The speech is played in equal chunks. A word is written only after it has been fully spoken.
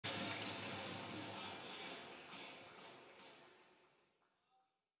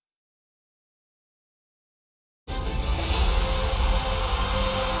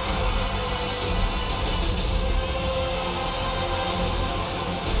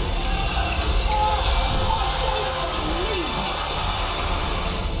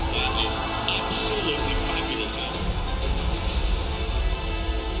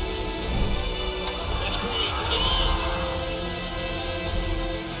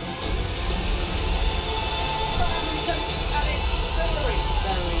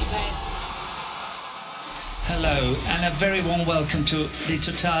and a very warm welcome to the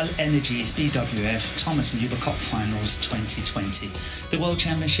TotalEnergies BWF Thomas and Uber Cup Finals 2020, the World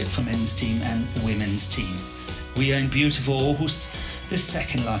Championship for men's team and women's team. We are in beautiful Aarhus, the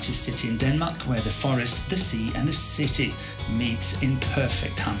second largest city in Denmark, where the forest, the sea and the city meet in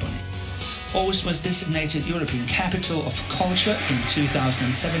perfect harmony. Aarhus was designated European Capital of Culture in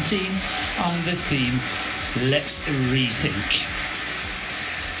 2017 on the theme Let's Rethink.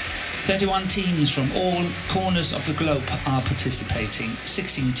 31 teams from all corners of the globe are participating,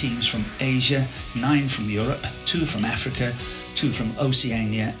 16 teams from Asia, 9 from Europe, 2 from Africa, 2 from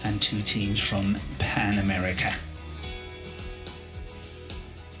Oceania and 2 teams from Pan America.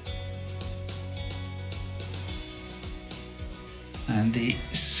 And the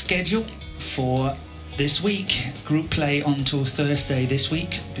schedule for this week: group play on to Thursday this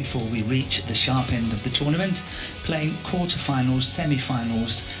week before we reach the sharp end of the tournament, playing quarterfinals,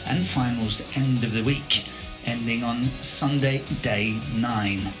 semi-finals and finals end of the week, ending on Sunday, day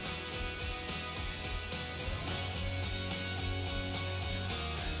 9.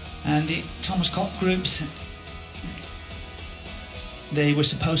 And the Thomas Cup groups, they were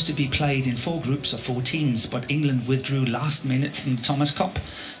supposed to be played in 4 groups of 4 teams, but England withdrew last minute from the Thomas Cup.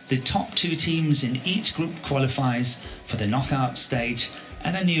 The top 2 teams in each group qualifies for the knockout stage,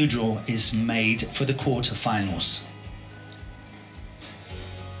 and a new draw is made for the quarterfinals.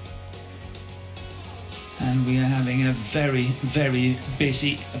 And we are having a very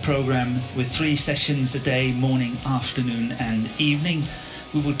busy program with 3 sessions a day, morning, afternoon and evening.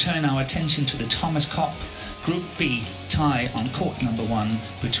 We will turn our attention to the Thomas Cup Group B tie on court number 1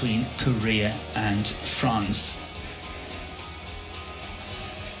 between Korea and France.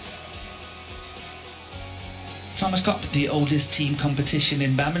 Thomas Cup, the oldest team competition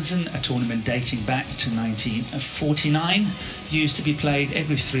in badminton, a tournament dating back to 1949, used to be played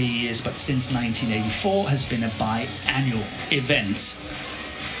every 3 years, but since 1984 has been a biannual event.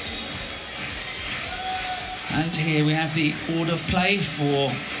 And here we have the order of play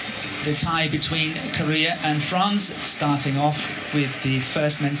for the tie between Korea and France, starting off with the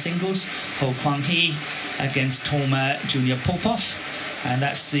first men's singles, Heo Kwanghee against Toma Junior Popov, and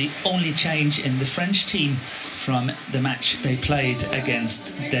that's the only change in the French team from the match they played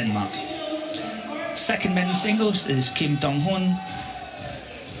against Denmark. Second men's singles is Kim Dong-hun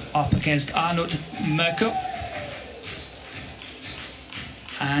up against Arnold Merkel,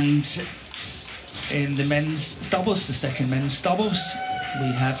 and in the men's doubles, the second men's doubles,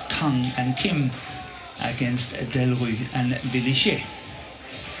 we have Kang and Kim against Delru and Villiers.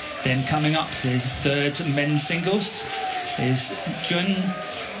 Then coming up, the third men's singles is Jun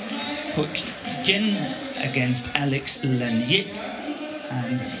Hook Jin against Alex Lanier.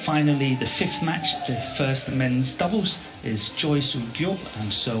 And finally, the 5th match, the first men's doubles, is Choi Soo-gyo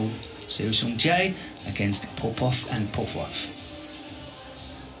and So Seo-sung-jae against Popov and Popov.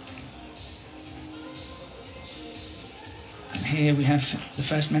 And here we have the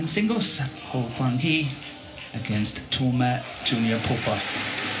first men's singles, Heo Kwanghee against Toma Junior Popov.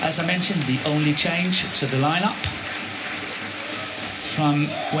 As I mentioned, the only change to the lineup from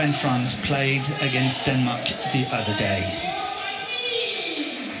when France played against Denmark the other day.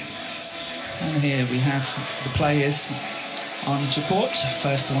 And here we have the players onto court.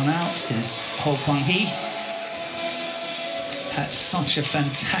 First one out is Heo Kwanghee. Had such a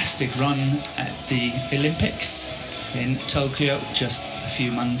fantastic run at the Olympics in Tokyo just a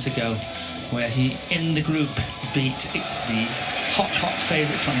few months ago, where he in the group beat the hot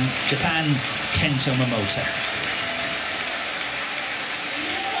favourite from Japan, Kento Momota.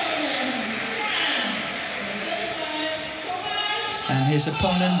 And his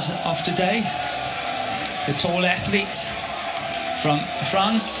opponent of today, the tall athlete from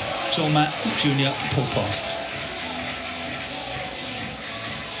France, Toma Junior Popov.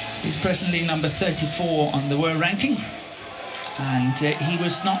 He's presently number 34 on the world ranking, and he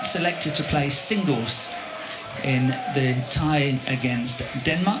was not selected to play singles in the tie against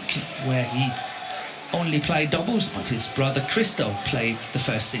Denmark, where he only played doubles, but his brother Christo played the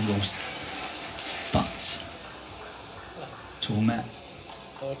first singles. But Toma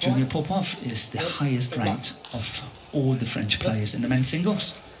Junior Popov is the highest ranked of all the French players in the men's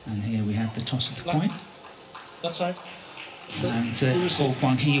singles. And here we have the toss of the coin. That side. And Heo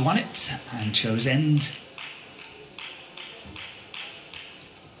Kwanghee won it and chose end.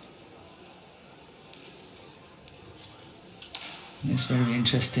 It's very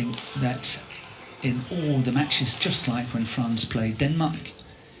interesting that in all the matches, just like when France played Denmark,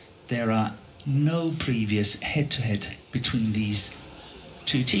 there are no previous head-to-head between these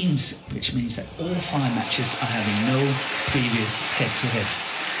 2 teams, which means that all 5 matches are having no previous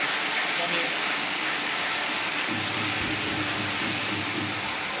head-to-heads.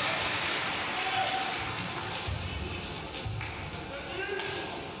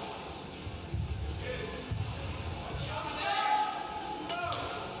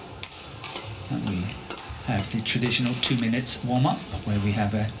 have the traditional 2 minutes warm-up where we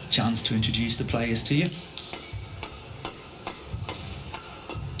have a chance to introduce the players to you.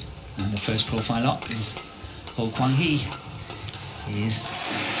 And the first profile up is Heo Kwanghee. He is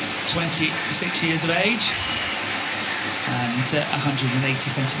 26 years of age and 180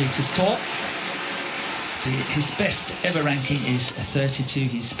 centimeters tall. His best ever ranking is 32.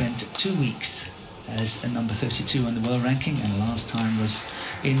 He spent 2 weeks as a number 32 on the world ranking, and last time was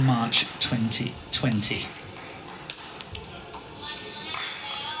in March 2020.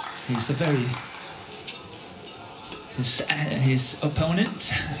 His opponent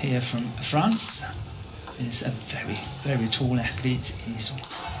here from France is a very, very tall athlete. He's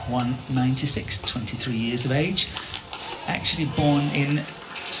 196, 23 years of age. Actually born in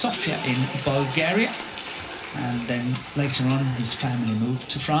Sofia in Bulgaria, and then later on his family moved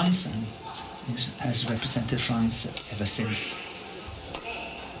to France and has represented France ever since.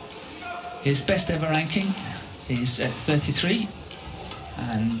 His best ever ranking is 33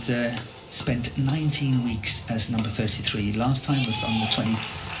 and spent 19 weeks as number 33. Last time was on the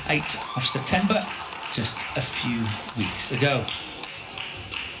 28th of September, just a few weeks ago.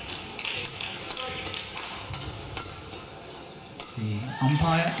 The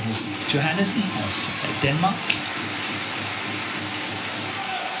umpire is Johannessen of Denmark.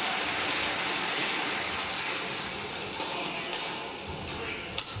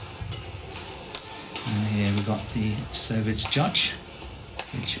 And here we got the service judge,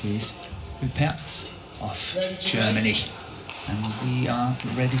 which is Rupertz of Germany. And we are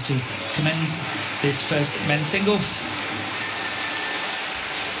ready to commence this first men's singles.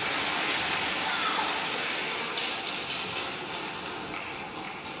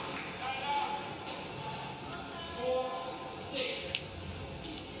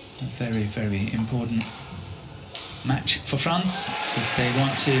 A very, very important match for France. If they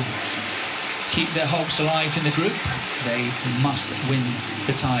want to keep their hopes alive in the group, they must win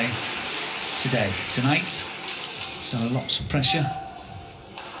the tie tonight. So lots of pressure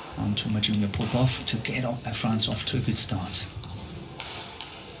on Toma Junior Popov to get France off to a good start.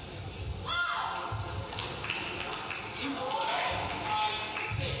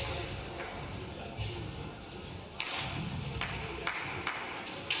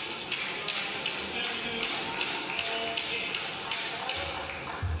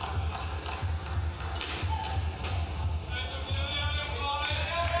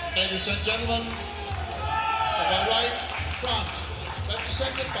 Ladies and gentlemen, on my right, France,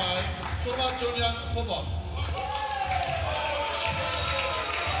 represented by Toma Junior Popov.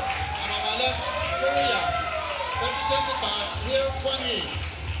 And on my left, Korea, represented by Heo Kwanghee.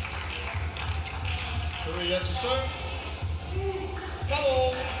 Korea to serve.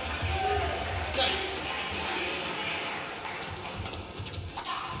 Double. Play.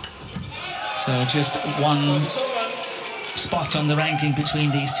 So just one spot on the ranking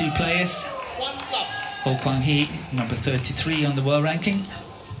between these two players. Heo Kwanghee, number 33 on the world ranking,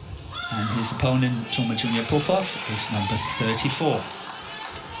 and his opponent Toma Junior Popov is number 34.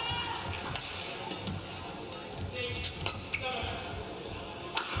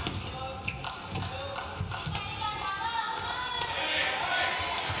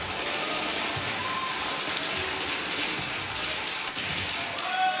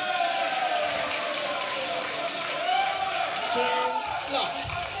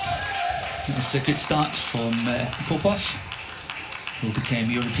 It's a good start from Popov, who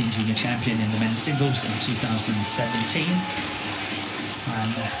became European Junior Champion in the men's singles in 2017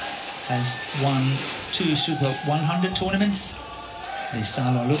 and has won 2 Super 100 tournaments, the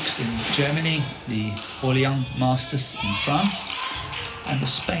Saarlouis in Germany, the Orléans Masters in France, and the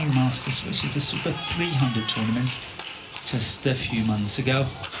Spain Masters, which is a Super 300 tournament, just a few months ago.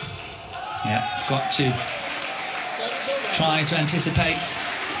 Yeah, got to try to anticipate.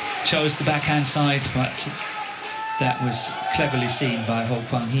 Chose the backhand side, but that was cleverly seen by Heo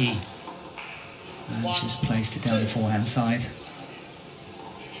Kwanghee, and just placed it down the forehand side.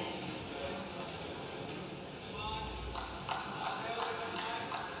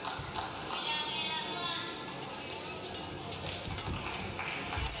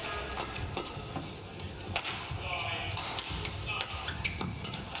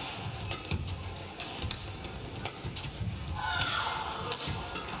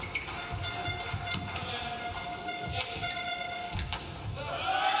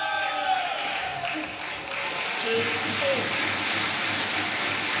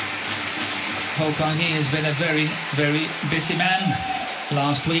 Heo Kwanghee has been a very, very busy man.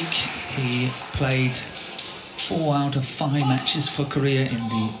 Last week he played 4 out of 5 matches for Korea in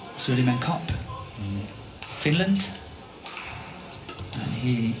the Sudirman Cup in Finland. And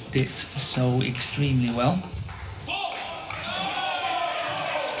he did so extremely well.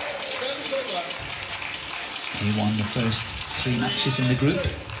 He won the first 3 matches in the group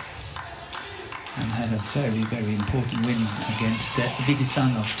and had a very, very important win against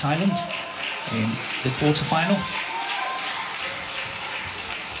Vidisan of Thailand in the quarterfinal,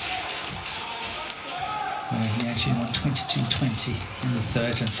 where he actually won 22-20 in the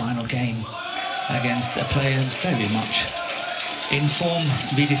third and final game against a player very much in form,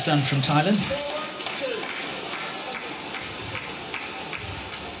 Vidisan from Thailand.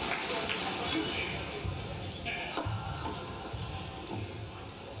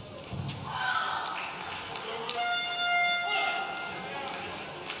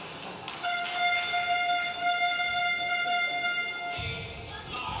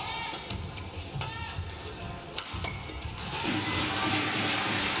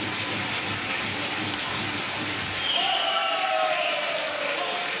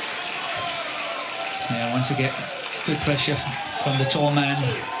 Once again, good pressure from the tall man.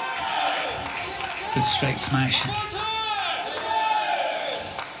 Good straight smash. Well,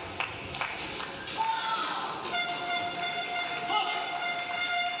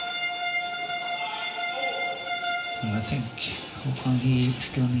 I think Heo Kwanghee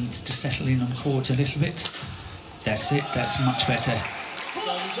still needs to settle in on court a little bit. That's it, that's much better.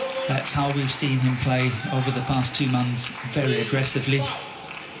 That's how we've seen him play over the past 2 months, very aggressively.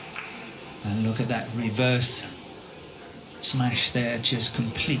 And look at that reverse smash there, just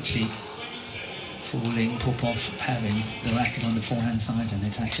completely fooling Popov, having the racket on the forehand side and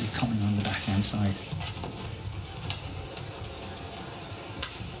it's actually coming on the backhand side.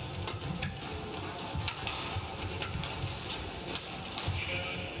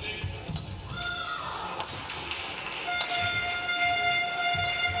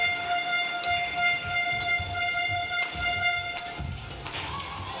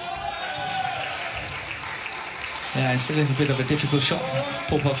 Yeah, it's a little bit of a difficult shot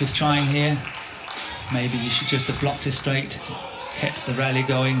Popov is trying here. Maybe he should just have blocked it straight, kept the rally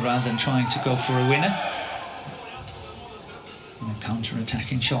going rather than trying to go for a winner in a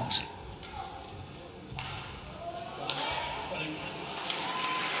counter-attacking shot.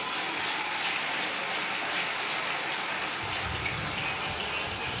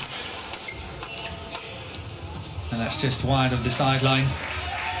 And that's just wide of the sideline.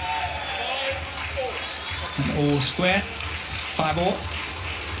 And all square, 5-all.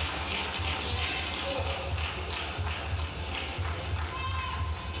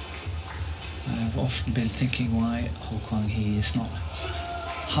 I've often been thinking why Heo Kwanghee is not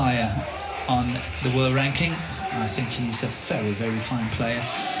higher on the world ranking. I think he's a very, very fine player,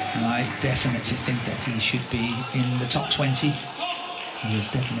 and I definitely think that he should be in the top 20. He has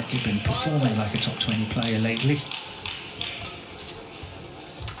definitely been performing like a top 20 player lately.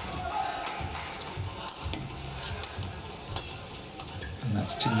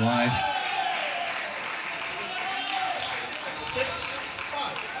 That's too wide. 6-5.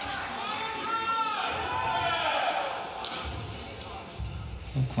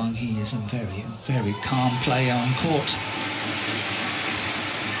 Heo Kwanghee is a very, very calm player on court.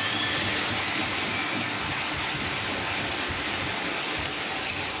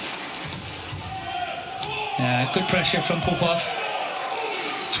 Good pressure from Popov.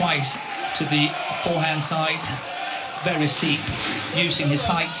 Twice to the forehand side. Very steep, using his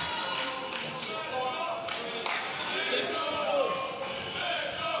height. 6-0.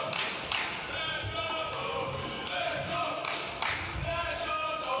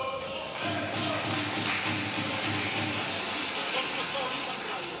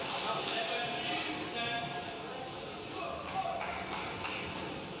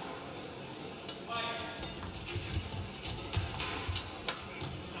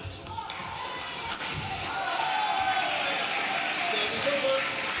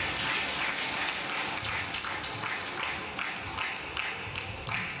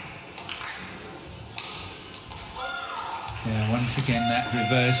 Yeah, once again that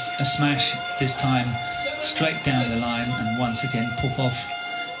reverse smash, this time straight down the line, and once again Popov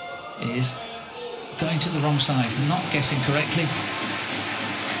is going to the wrong side and not guessing correctly.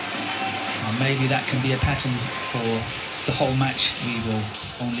 And maybe that can be a pattern for the whole match. We will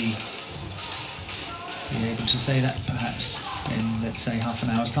only be able to say that perhaps in, let's say, half an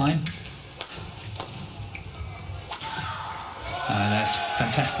hour's time. That's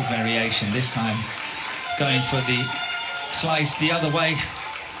fantastic variation, this time going for the slice the other way,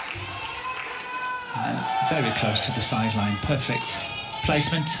 and very close to the sideline. Perfect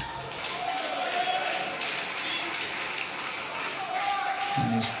placement,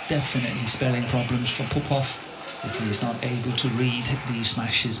 and it's definitely spelling problems for Popov. if he is not able to read these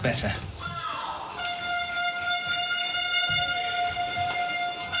smashes better.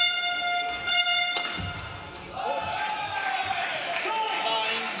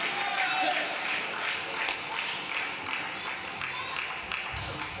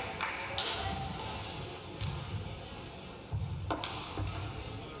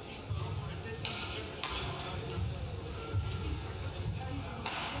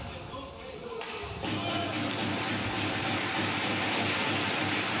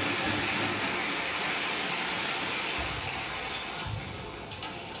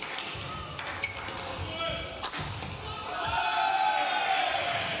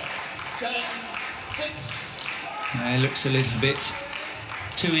 It looks a little bit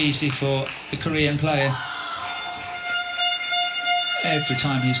too easy for the Korean player. Every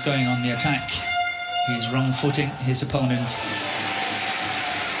time he's going on the attack, he's wrong-footing his opponent.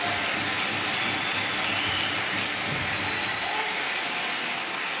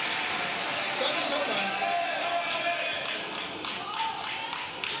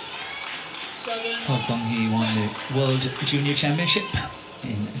 Heo Kwanghee won the World Junior Championship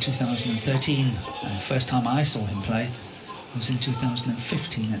in 2013, and the first time I saw him play was in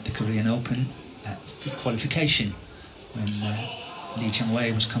 2015 at the Korean Open at the qualification, when Lee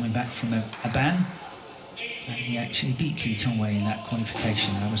Chong-wei was coming back from a ban, and he actually beat Lee Chong-wei in that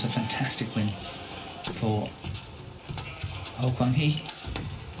qualification. That was a fantastic win for Heo Kwanghee,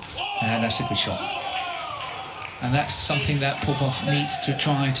 and that's a good shot. And that's something that Popov needs to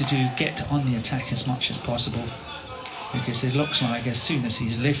try to do, get on the attack as much as possible, because it looks like as soon as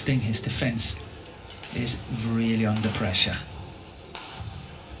he's lifting, his defense is really under pressure.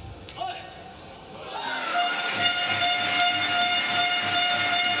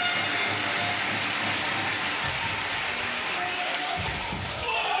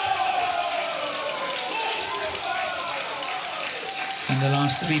 And the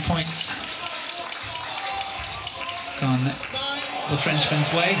last 3 points gone the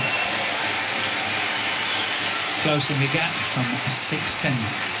Frenchman's way, closing the gap from 6-10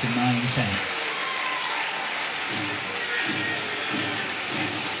 to 9-10.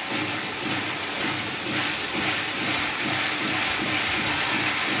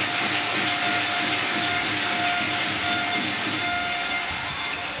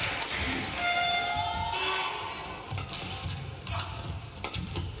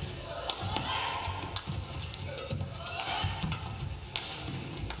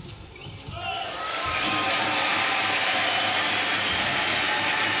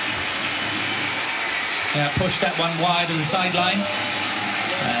 Pushed that one wide of the sideline,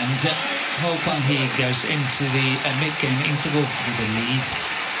 and Heo Kwanghee goes into the mid-game interval with a lead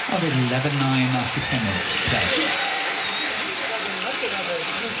of 11-9 after 10 minutes play.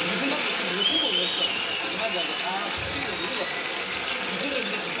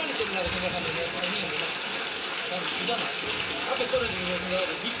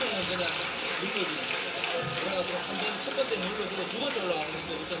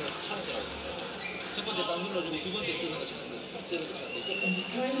 첫 번째 딱 눌러주고 두 번째 뛰는 거 찬스. 뛰는 거 찬스. 조금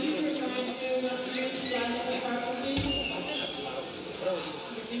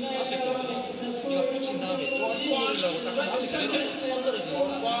앞에 거 네가 붙인 다음에 조금 누르려고 딱 앞에 그대로 손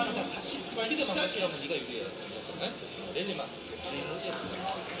떨어지니까 같이 스피드만 같이 하면 네가 유리해. 랠리만.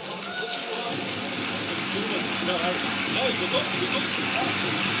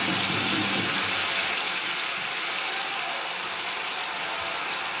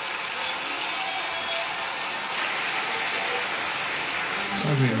 So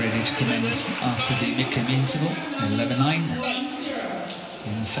we're ready to commence after the mid-game interval, 11-9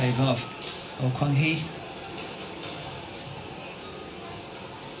 in favour of Heo Kwanghee.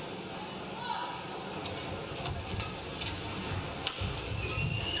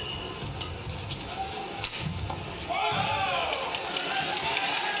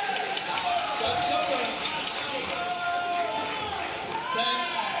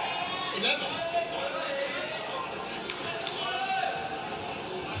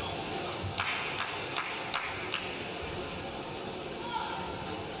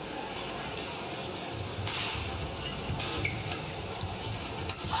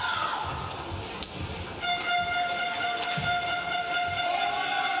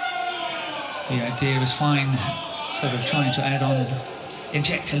 The idea was fine, sort of trying to add on,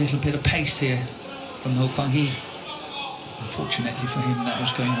 inject a little bit of pace here from Heo Kwanghee. Unfortunately for him, that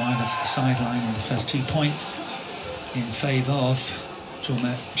was going wide off the sideline in the first 2 points in favour of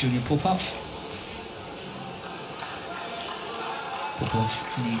Toma Junior Popov. Popov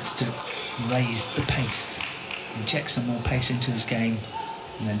needs to raise the pace, inject some more pace into his game,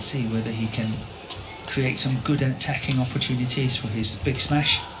 and then see whether he can create some good attacking opportunities for his big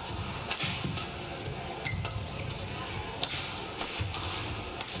smash.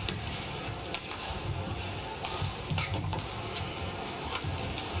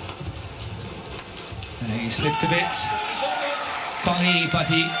 He slipped a bit, Kwanghee, but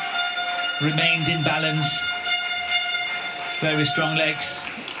he remained in balance. Very strong legs,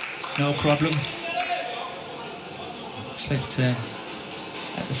 no problem. Slipped at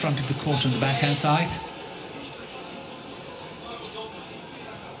the front of the court on the backhand side.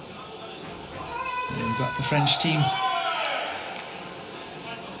 Then we've got the French team.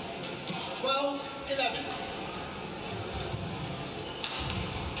 12-11.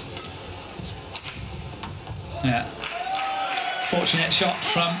 Yeah. Fortunate shot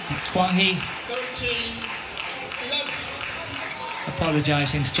from Kwanghee. 13-11.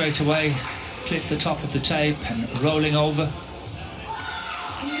 Apologising straight away. Clipped the top of the tape and rolling over.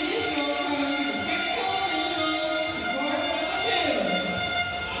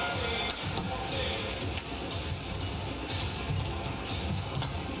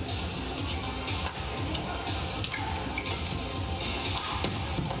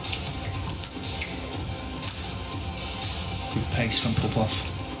 Good pace from Popov.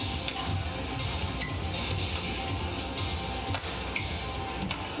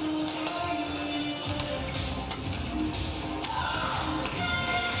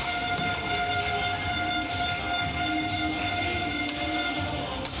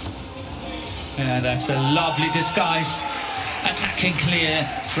 Yeah, that's a lovely disguise. Attacking clear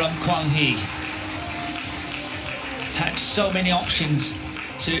from Kwanghee. Had so many options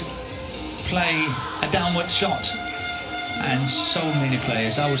to play a downward shot. And so many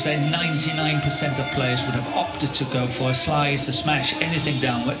players, I would say 99% of players would have opted to go for a slice, a smash, anything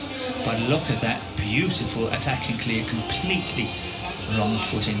downwards. But look at that beautiful attacking clear, completely wrong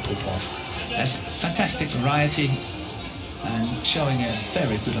footing Popov. That's fantastic variety and showing a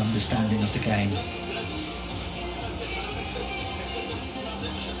very good understanding of the game.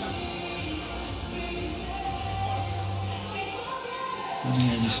 And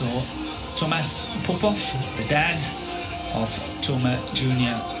here we saw Tomas Popov, the dad of Toma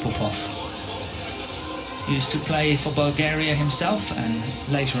Jr. Popov. He used to play for Bulgaria himself and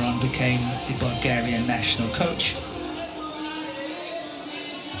later on became the Bulgarian national coach.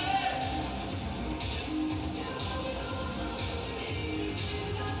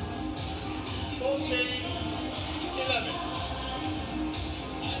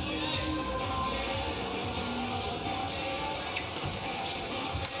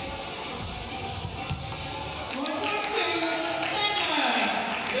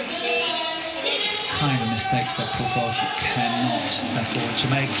 Kind of mistakes that Popov cannot afford to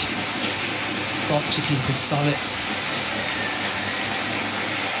make. Got to keep it solid.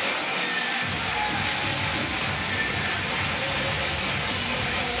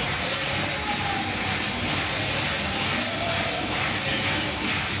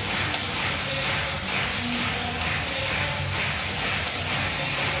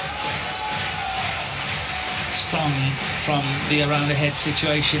 Strong from the around the head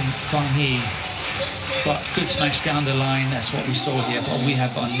situation, Kwanghee. Got good smash down the line, that's what we saw here, but we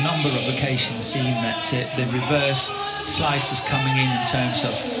have on a number of occasions seen that the reverse slice is coming in terms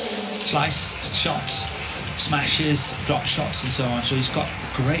of sliced shots, smashes, drop shots and so on, so he's got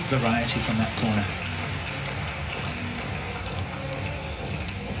great variety from that corner.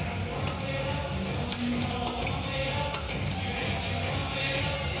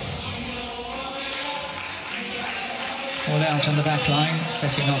 All out on the back line,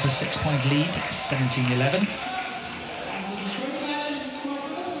 setting up a 6-point lead, 17-11.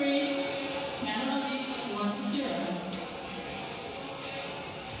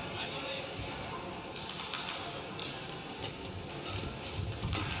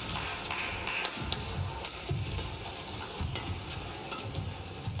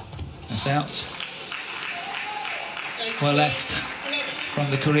 That's out. Well left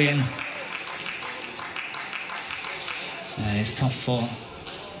from the Korean. It's tough for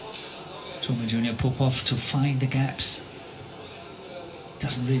Toma Jr. Popov to find the gaps.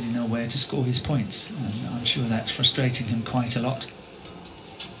 Doesn't really know where to score his points, and I'm sure that's frustrating him quite a lot.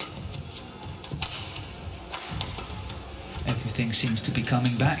 Everything seems to be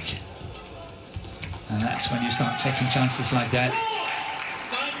coming back, and that's when you start taking chances like that.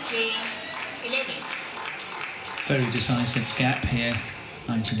 19-11. Very decisive gap here,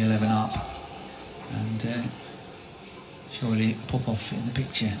 19-11 up, and surely Popov in the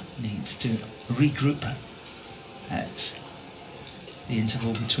picture needs to regroup at the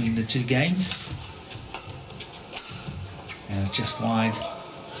interval between the two games. Just wide.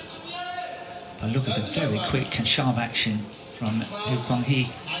 But look at the very quick and sharp action from Heo Kwanghee.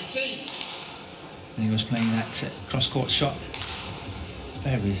 And he was playing that cross-court shot.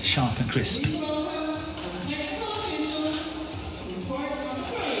 Very sharp and crisp.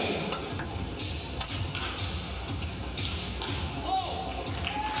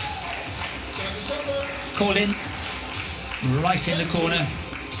 Call in, right in the corner.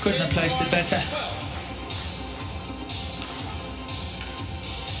 Couldn't have placed it better.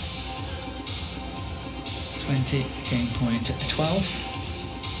 Game point 12.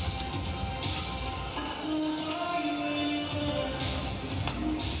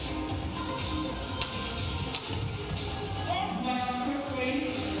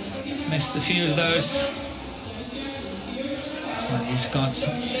 Missed a few of those. Well, he's got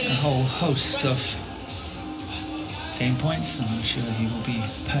a whole host of game points, so I'm sure he will be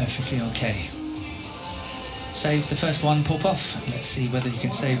perfectly okay. Saved the first one, Popov. Let's see whether he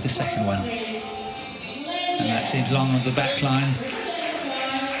can save the second one. And that seems long on the back line.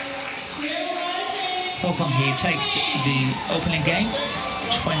 Heo Kwanghee takes the opening game,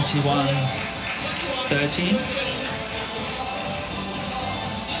 21-13.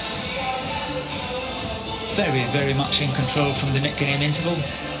 Very, very much in control from the mid-game interval.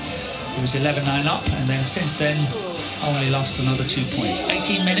 It was 11-9 up, and then since then, only lost another 2 points.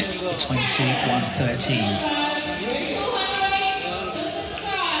 18 minutes, 21-13.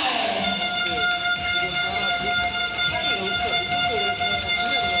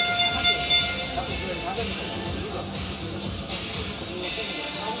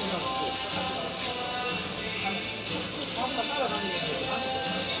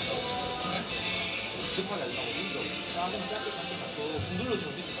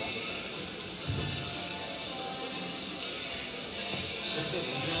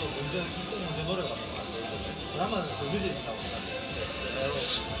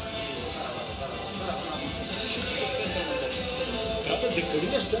 Трябва да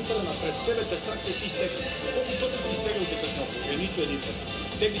декорираш центъра напред. Тебе те страх да ти стегне. Колко пъти ти стегли, че късно положение? Нито един път.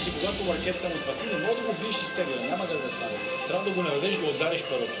 Теби ти, когато ракетата му това, ти не мога да го биеш и стегля, няма как да стане. Трябва да го наведеш да удариш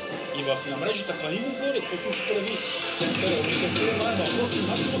перото. И на мрежата фани го горе, каквото ще прави центъра. Ориентира майма, просто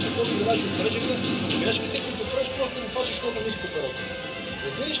начинът по който играеш от мрежата и грешките, които правиш, просто му фащаш много ниско перото.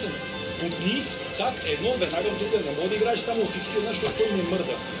 Разбираш ли ме? Бутни, так, едно веднага от друга. Не мога да играеш само фиксирана, защото той не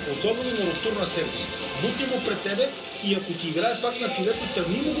мърда. Особено на ротур на сервис. Бутни го пред тебе и ако ти играе пак на филето,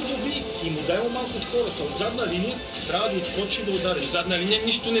 търни му го доби и му дай му малко скорост. От задна линия трябва да отскочиш и да удариш. Задна линия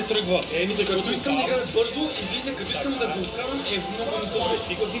нищо не тръгва. Защото искам да играе бързо, излиза, като искам да го откарам, много бързо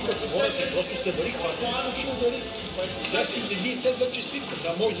стига, вика хората, просто се бъри, хвата, отскочи, удари. Сега свит един сет вече свитка,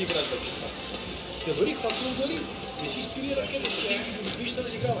 сега може да играеш вече това. Се бъри, хвата, удари. 20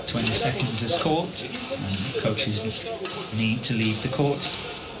 seconds is caught, and coaches need to leave the court.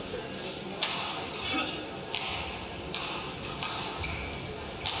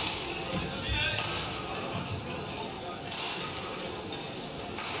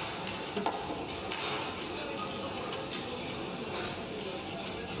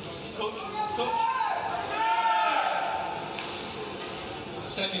 Coach.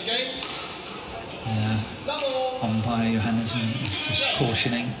 Second game. Umpire Johannesson is just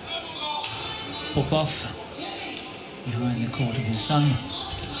cautioning Popov behind the court of his son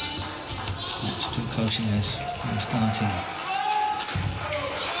not to do coaching as we're starting.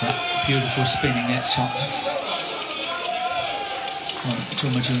 That beautiful spinning net shot from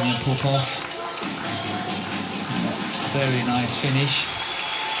Toma Junior Popov. Very nice finish.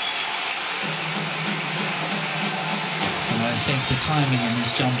 And I think the timing in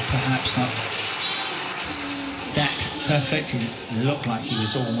this jump perhaps not that perfect. It looked like he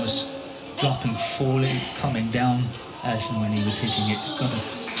was almost dropping, falling, coming down as and when he was hitting it. Got to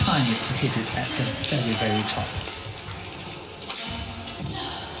time it to hit it at the very, very top.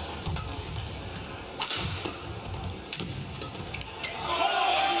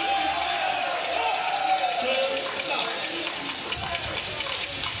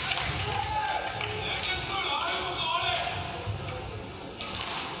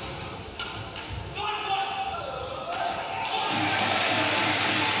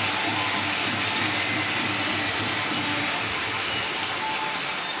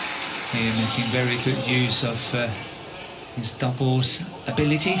 Here making very good use of his doubles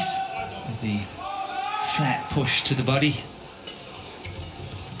abilities with the flat push to the body.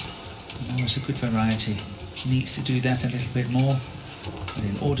 And that was a good variety. He needs to do that a little bit more, but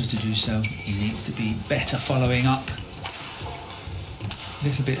in order to do so he needs to be better following up. A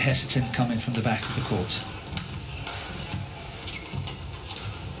little bit hesitant coming from the back of the court.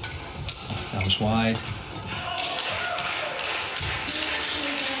 That was wide.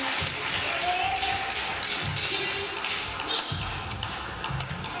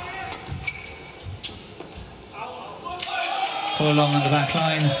 All along on the back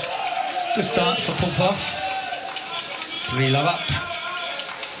line. Good start for Popov. 3-love up.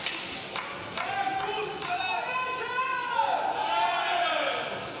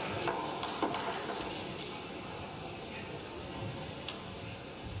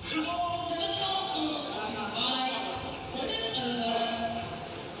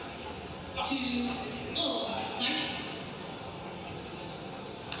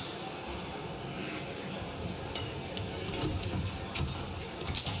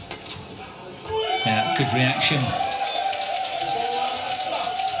 Yeah, good reaction.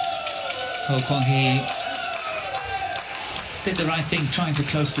 Heo Kwanghee did the right thing, trying to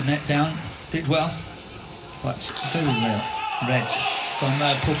close the net down. Did well, but very well read from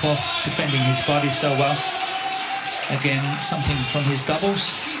Popov, defending his body so well. Again, something from his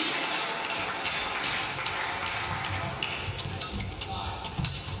doubles.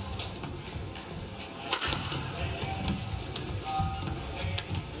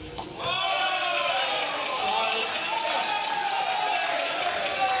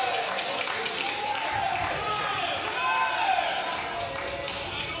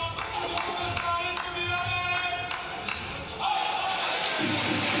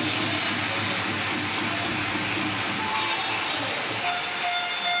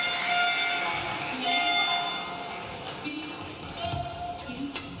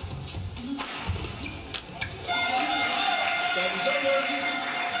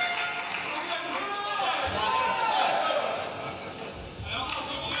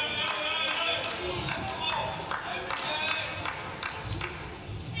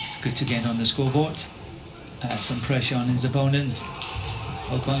 Good to get on the scoreboard. Some pressure on his opponent.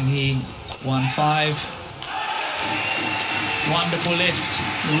 Heo Kwanghee 1-5. Wonderful lift.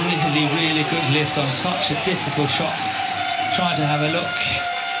 Really good lift on such a difficult shot. Try to have a look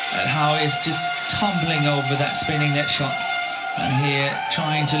at how it's just tumbling over that spinning net shot. And here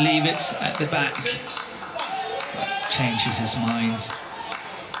trying to leave it at the back. But changes his mind.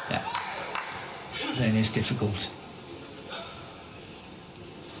 Yeah. Then it's difficult.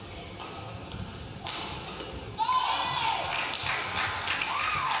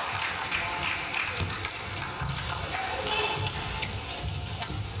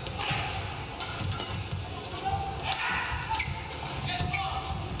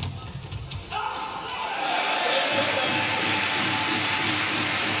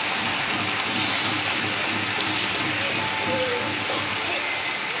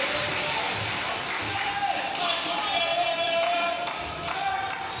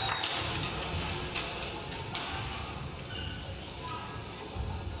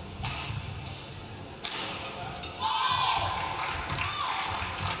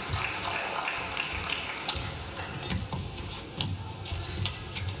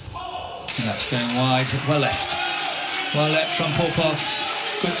 And that's going wide, well left. Well left from Popov.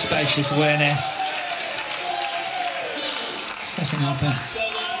 Good spacious awareness. Setting up a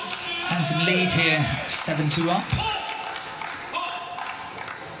handsome lead here, 7-2 up.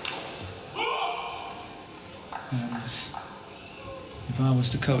 And if I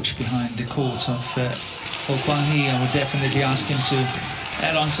was the coach behind the court of Heo Kwanghee, I would definitely ask him to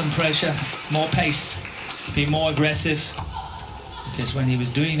add on some pressure, more pace, be more aggressive. Because when he was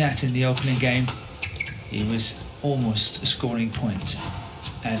doing that in the opening game, he was almost scoring points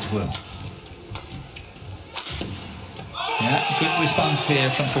at will. Yeah, good response here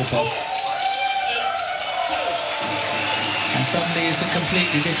from Popov. And suddenly it's a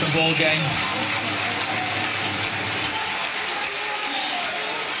completely different ball game.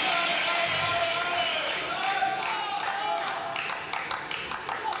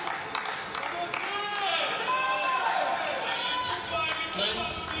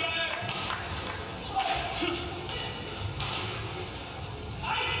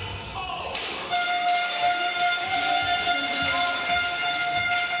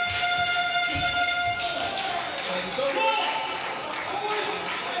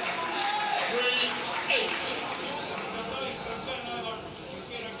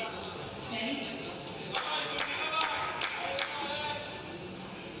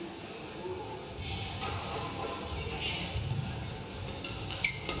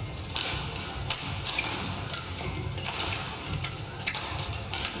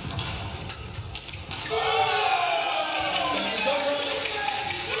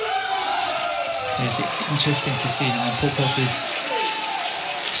 It's interesting to see how Popov is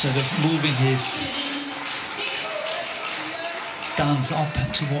sort of moving his stance up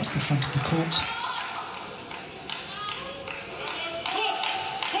towards the front of the court.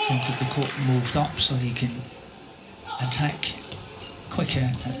 Centre of the court moved up so he can attack quicker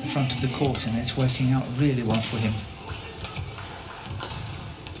at the front of the court, and it's working out really well for him.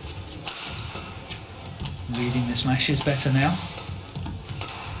 Reading the smashes better now.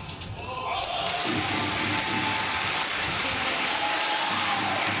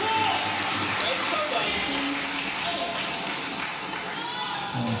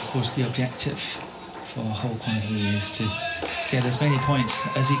 And of course the objective for Heo Kwanghee is to get as many points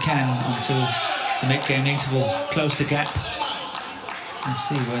as he can until the mid-game interval, close the gap and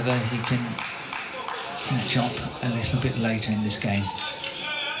see whether he can catch up a little bit later in this game.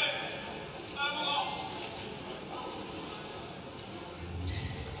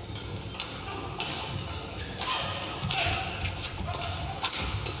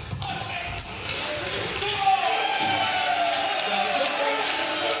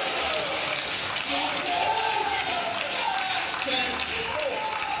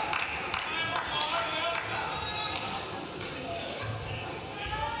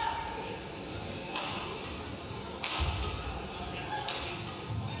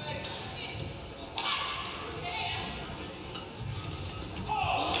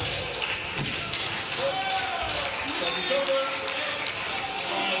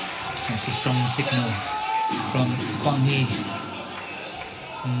 It's a strong signal from Kwanghee,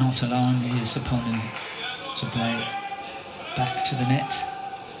 not allowing his opponent to play back to the net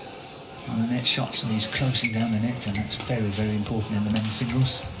on the net shots, and he's closing down the net, and that's very, very important in the men's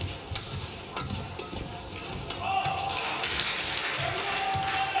singles.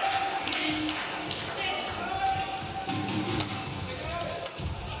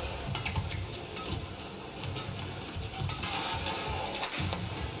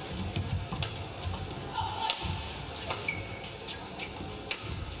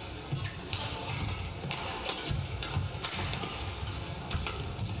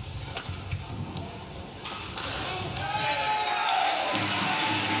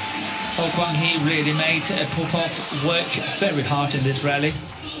 Heo Kwanghee really made Popov work very hard in this rally,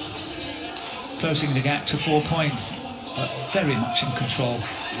 closing the gap to 4 points, but very much in control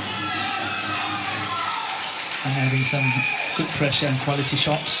and having some good pressure and quality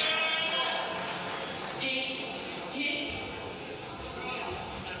shots.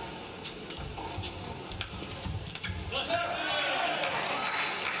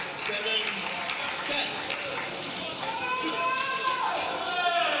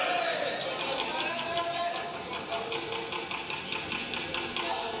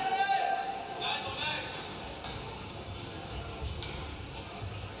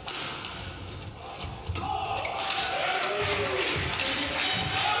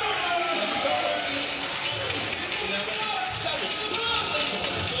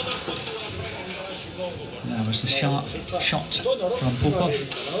 That was a sharp shot from Popov,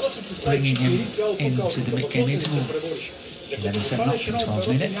 bringing him into the mid-game interval. 11-7 up in 12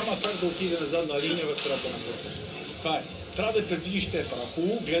 minutes. Трябва да предвидиш темпера.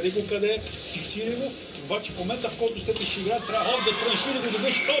 Хубаво, гледай го къде е, фиксирай го, обаче в момента, в който се ще игра, трябва да траншири го, да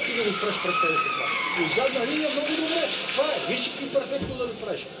бъдеш топ и да го спреш пред тебе след това. И от задна линия много добре. Това е. Виж какви перфектно да го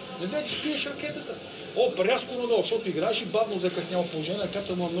правиш. Не дай си спиеш ракетата. Рязко надолу, защото играеш и бавно закъснява положение,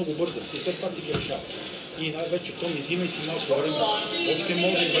 ръката му е много бърза. И след това ти ги решава. И най-вече то ми взима и си малко време. Още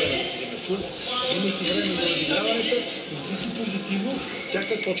може и време да си взима. Чули? Има си време за разиграването, мисли си позитивно,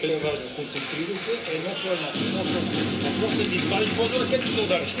 всяка точка е важна. Концентрирай се, едно по едно. Въпросът е да извадиш по-за ракетата да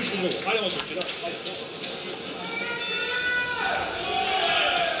удариш. Нищо друго. Айде, мъжки, да.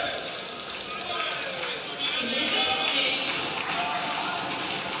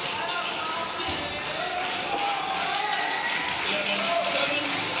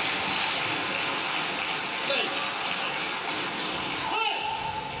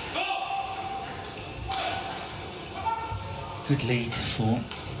 Good lead for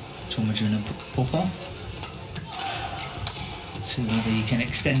Toma and Popov. See whether he can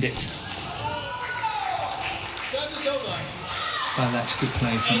extend it. Well, that's good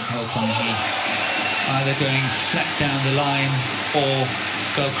play from Heo Kwanghee. Either going flat down the line or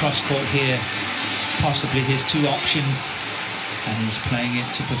go cross court here. Possibly his two options, and he's playing it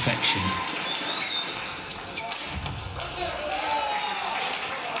to perfection.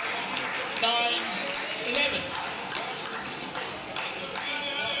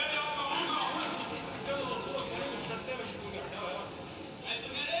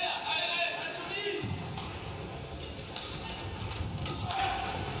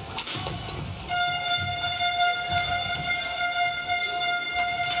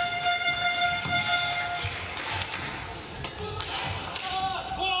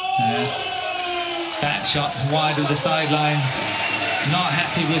 That shot wide of the sideline. Not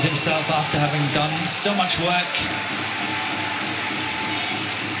happy with himself after having done so much work.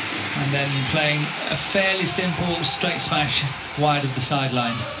 And then playing a fairly simple straight smash wide of the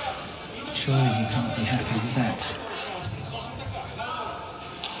sideline. Surely he can't be happy with that.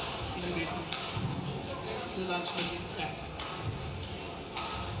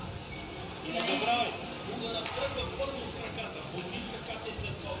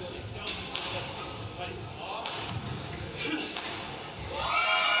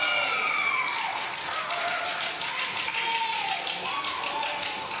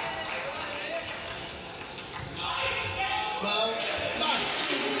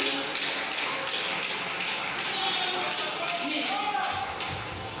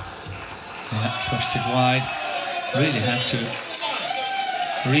 Yeah, pushed it wide. Really have to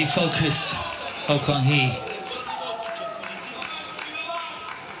refocus Heo Kwanghee.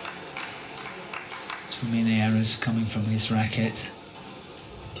 Too many errors coming from his racket.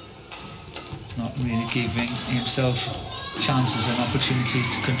 Not really giving himself chances and opportunities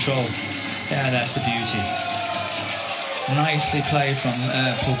to control. Yeah, that's a beauty. Nicely played from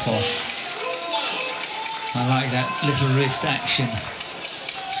Popov. I like that little wrist action.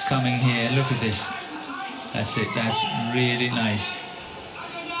 It's coming here. Look at this. That's it. That's really nice.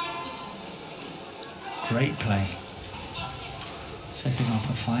 Great play. Setting up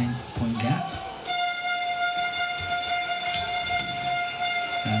a fine point gap.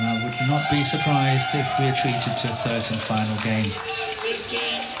 And I would not be surprised if we are treated to a third and final game.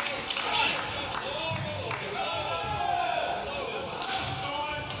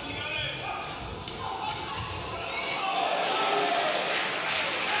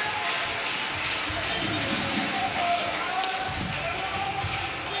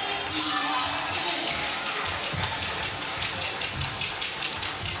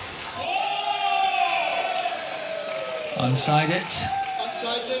 Onside it.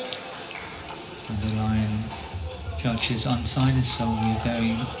 And the line judge is unsided, so we're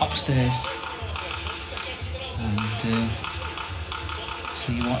going upstairs and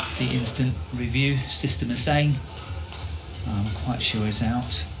see what the instant review system is saying. I'm quite sure it's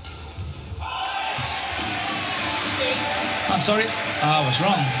out. I'm sorry, I was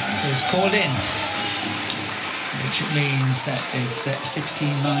wrong. It was called in, which means that it's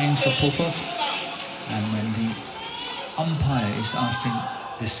 16-9 for Popov. And when the umpire is asking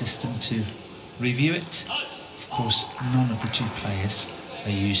the system to review it, of course none of the two players are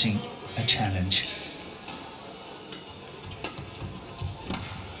using a challenge.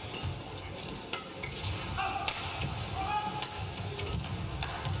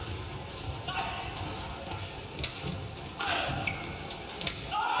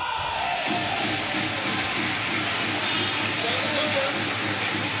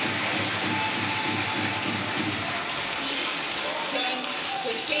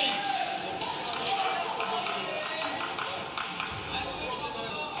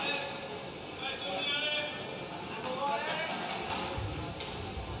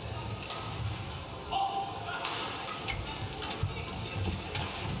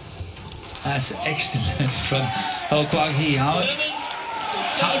 That's excellent from Heo Kwanghee. How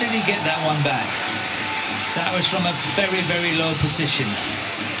did he get that one back? That was from a very, very low position.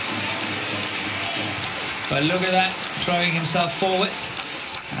 But look at that, throwing himself forward.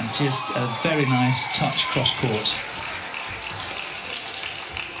 And just a very nice touch cross court.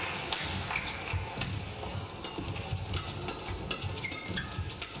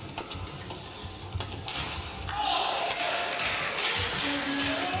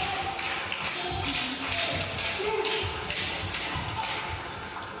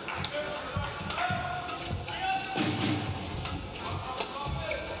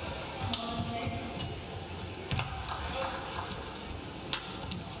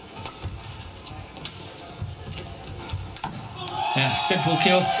 Yeah, simple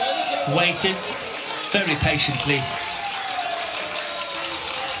kill, waited very patiently.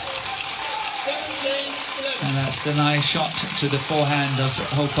 And that's a nice shot to the forehand of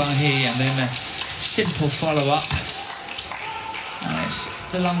Heo Kwanghee, and then a simple follow-up. And it's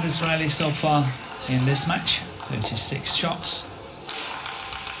the longest rally so far in this match, 36 shots.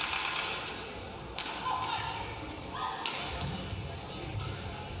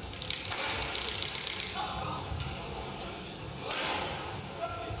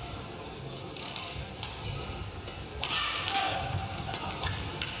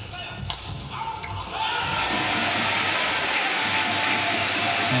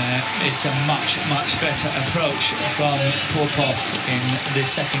 It's a much, much better approach from Popov in this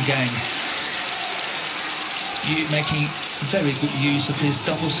second game. Making very good use of his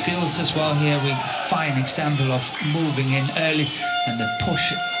double skills as well here, with fine example of moving in early and the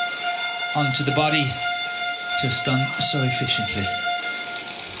push onto the body, just done so efficiently.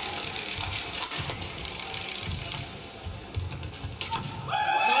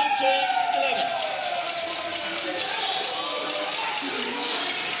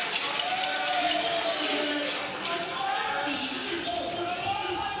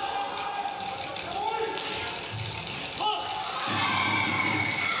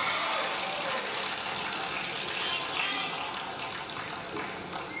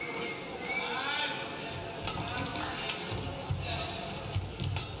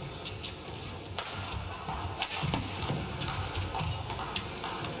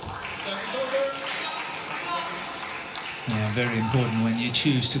 important when you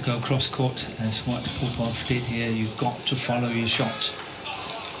choose to go cross-court, as what Popov did here. You've got to follow your shot.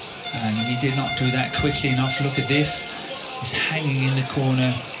 And he did not do that quickly enough. Look at this. He's hanging in the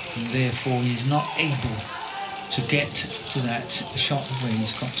corner, and therefore he's not able to get to that shot where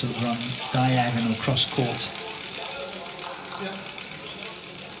he's got to run diagonal cross-court.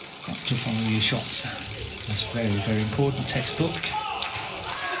 Got to follow your shots. That's very, very important. Textbook.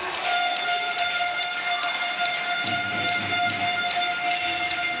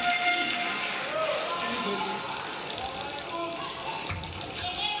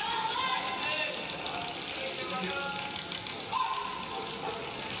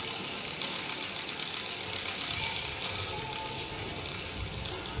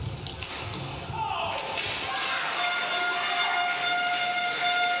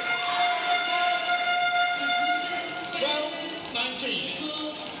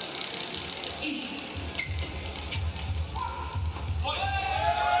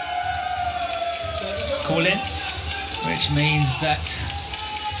 Call in, which means that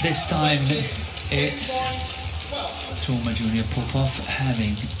this time it's Toma Junior Popov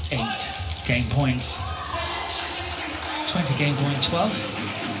having 8 game points. 20 game point 12.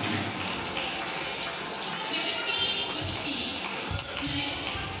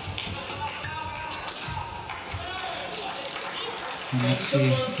 And let's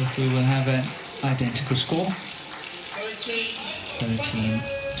see if we will have an identical score.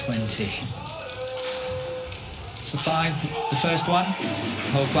 13-20. Survived the first one.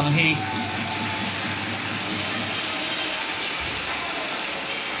 Heo Kwanghee.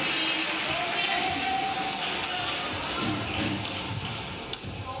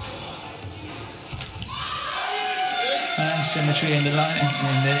 And symmetry in the line,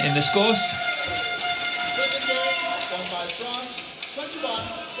 in the scores. Second game, won by France,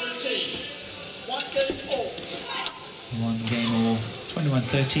 21-13. One game all. One game all.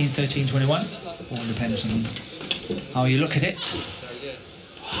 21-13, 13-21. All depends on how you look at it.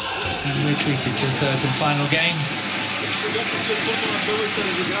 And we're treated to the third and final game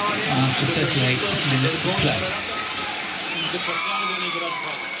after 38 minutes of play.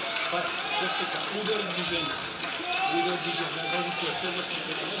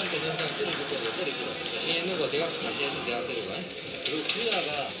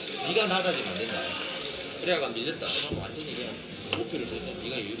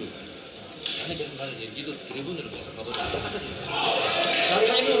 안에 계속 가서 이제 니도 드리븐으로 계속 가보자. 자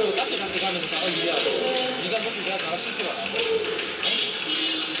타이밍으로 깎게 가면 자가 유리하고 니가 먹고 제가 자가 실수가 나고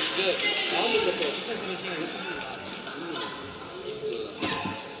이제 마운드 쪽도 식사 스매싱에 충분히 그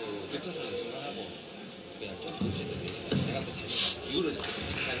백점수는 중간하고 그냥 좀 보시면 돼. 내가 또 기울을 했을 때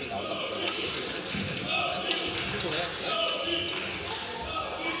타이밍 나온다 보다 충분해.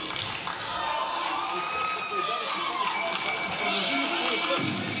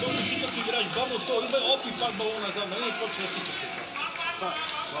 Бавно то има опит пак балон назад, нали и почва да тича след това.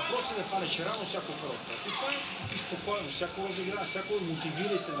 Въпросът е да фанеш рано всяко първо. И това е и спокойно, всяко разиграва, всяко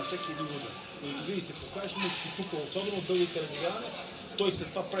мотивирай се на всеки един удар. Мотивирай се, покажеш му, че си тук, особено от дългите разиграване, той след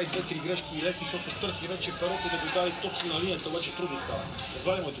това прави 2-3 грешки и лесни, защото търси вече перото да го даде точно на линията, вече трудно става.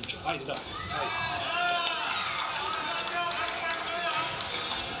 Развали моето момче. Айде, да. Айде.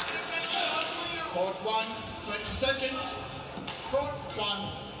 Court 1, 20 seconds. Court 1,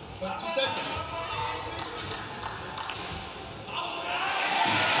 20 seconds.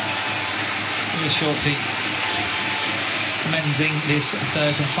 Very shortly commencing this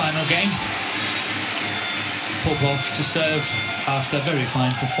third and final game. Popov to serve after a very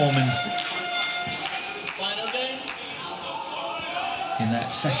fine performance Final game. in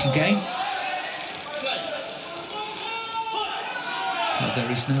that second game. But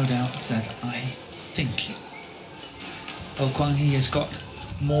there is no doubt that I think Heo Kwanghee has got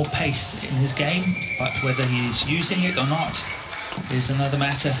more pace in his game, but whether he is using it or not is another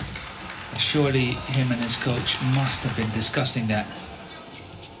matter. Surely him and his coach must have been discussing that.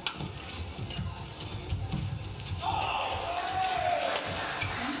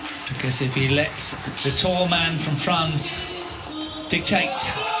 Because if he lets the tall man from France dictate,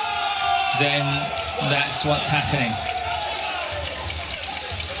 then that's what's happening.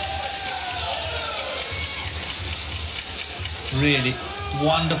 Really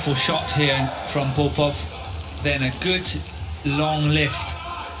wonderful shot here from Popov. Then a good long lift.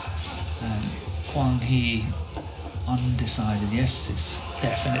 And Kwanghee undecided. Yes, it's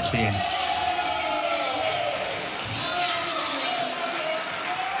definitely in.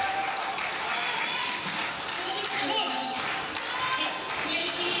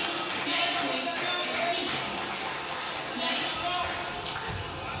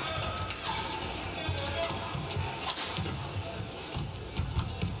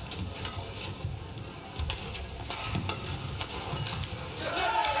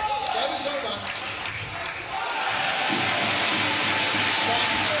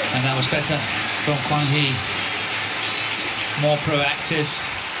 better from Kwanghee. More proactive.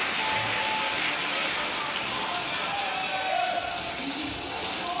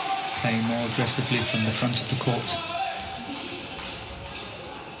 Playing more aggressively from the front of the court.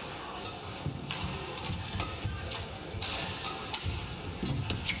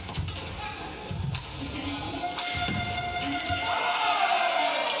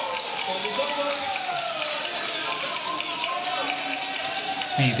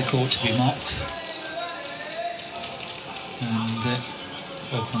 Need the court to be mocked, and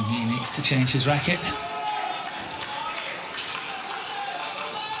Kwanghee needs to change his racket.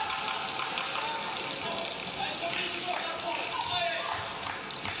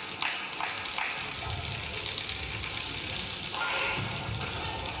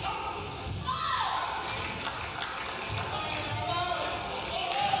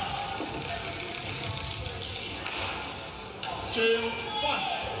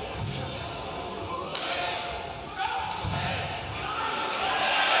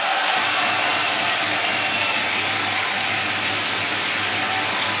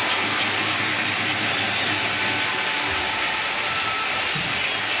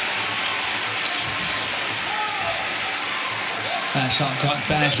 That shot got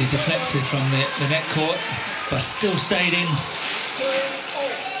badly deflected from the net court, but still stayed in.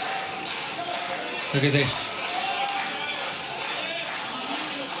 Look at this.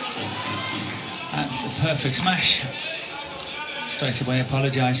 That's a perfect smash. Straight away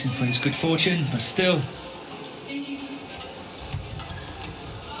apologising for his good fortune, but still. And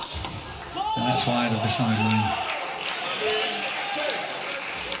that's wide of the sideline.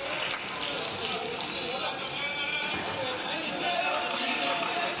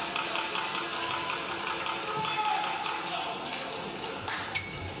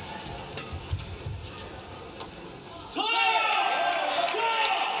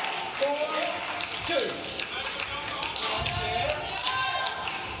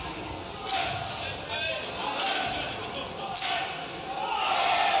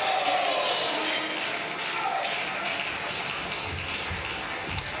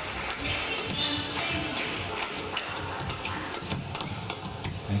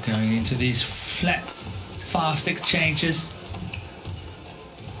 Going into these flat, fast exchanges.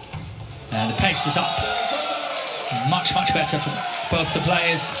 And the pace is up. Much, much better for both the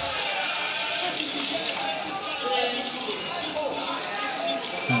players.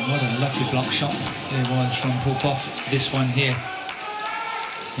 And what a lovely block shot it was from Popov. This one here.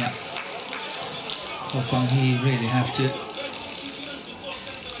 Yeah. Kwanghee really have to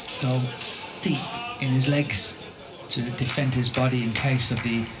go deep in his legs to defend his body in case of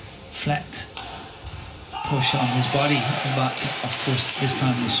the flat push on his body, but of course this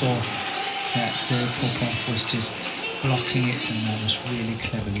time we saw that Popov was just blocking it, and that was really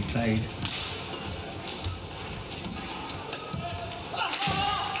cleverly played.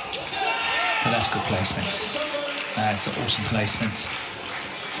 But that's good placement. That's an awesome placement.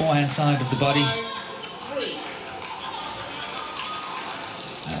 Forehand side of the body.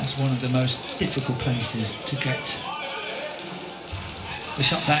 That's one of the most difficult places to get the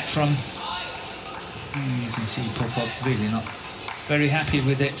shot back from. And you can see Popov really not very happy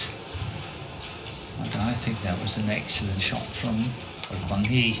with it. But I think that was an excellent shot from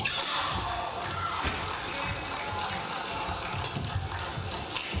Kwanghee.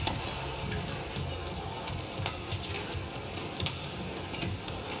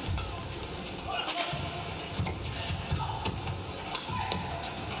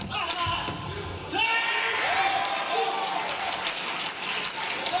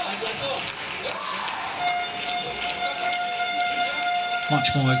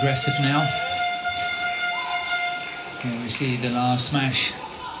 Much more aggressive now. Here we see the last smash.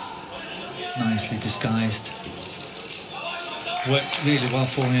 It's nicely disguised. Worked really well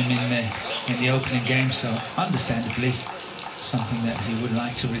for him in the opening game, so understandably something that he would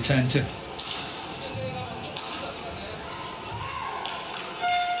like to return to.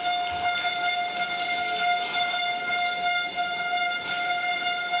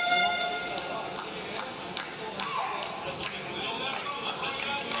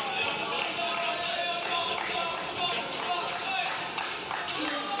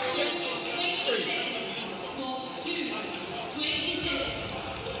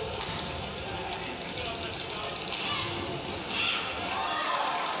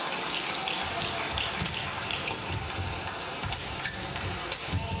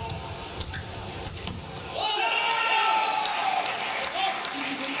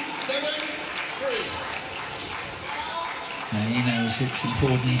 He knows it's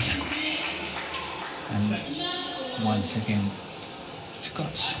important, and once again it's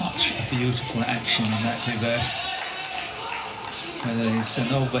got such a beautiful action in that reverse. Whether it's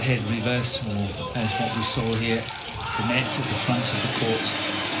an overhead reverse or as what we saw here, the net at the front of the court.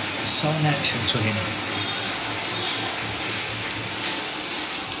 So natural to him.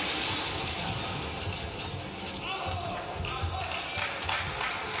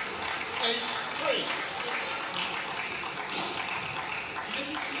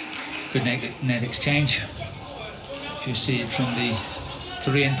 Good net exchange. If you see it from the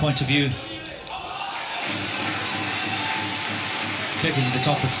Korean point of view. Clipping the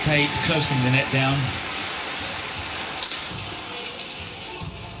top of the tape, closing the net down.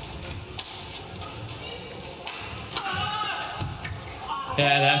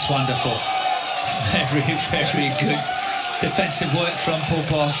 Yeah, that's wonderful. Very, very good defensive work from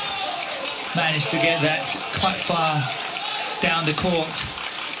Popov. Managed to get that quite far down the court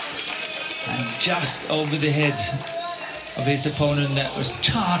and just over the head of his opponent that was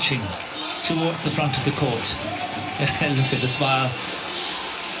charging towards the front of the court. Look at the smile.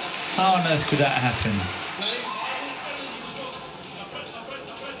 How on earth could that happen?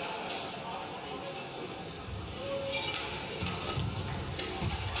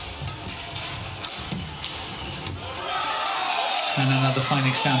 And another fine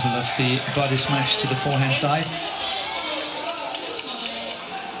example of the body smash to the forehand side.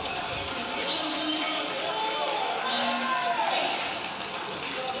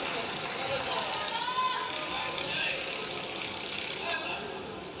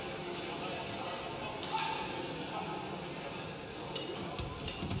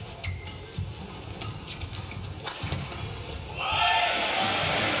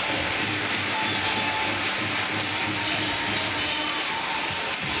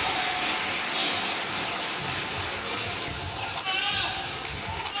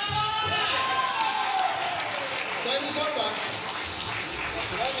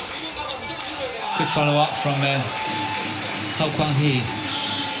 Good follow-up from Heo Kwanghee,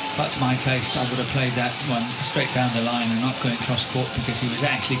 but to my taste I would have played that one straight down the line and not going cross-court, because he was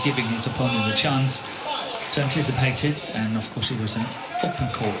actually giving his opponent a chance to anticipate it, and of course it was an open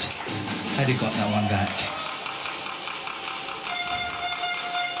court had he got that one back.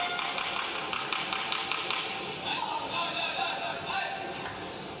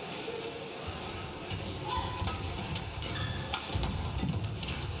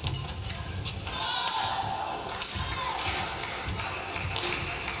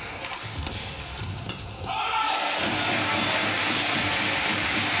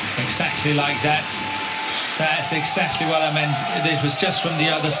 Exactly like that. That's exactly what I meant. It was just from the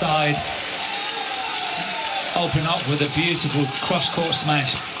other side. Open up with a beautiful cross-court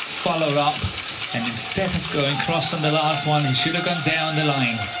smash, followed up, and instead of going cross on the last one, he should have gone down the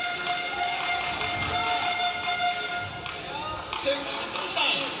line.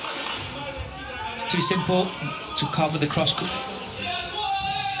 6-9. It's too simple to cover the cross-court.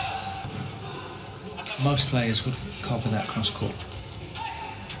 Most players would cover that cross-court.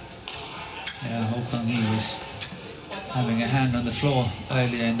 Yeah, Heo Kwanghee was having a hand on the floor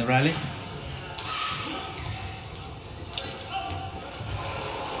earlier in the rally.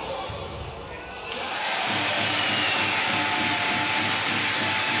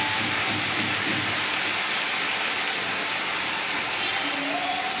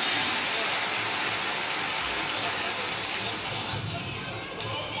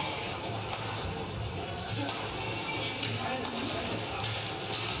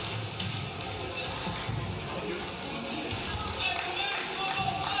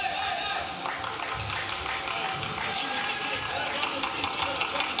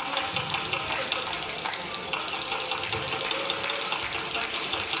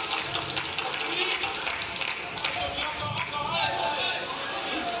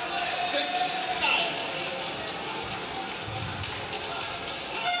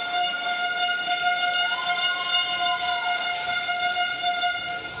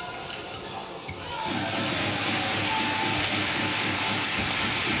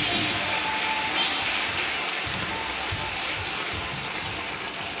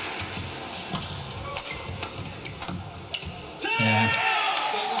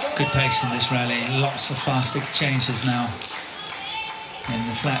 Good pace in this rally, lots of fast exchanges now in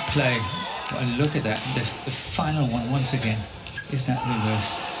the flat play. But look at that, the final one once again is that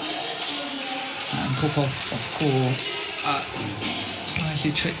reverse. And Popov, of course,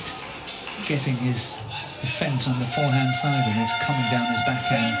 slightly tricked getting his defense on the forehand side, and it's coming down his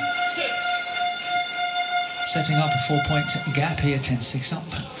backhand. Setting up a 4-point gap here, 10-6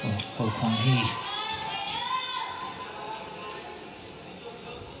 up for Heo Kwanghee.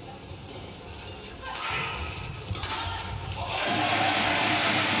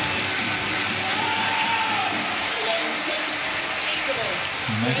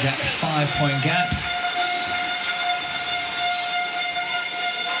 make that 5-point gap.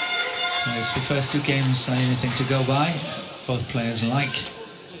 And if the first two games are anything to go by, both players like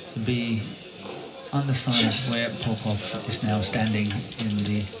to be on the side where Popov is now standing in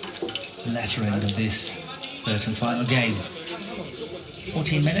the latter end of this third and final game.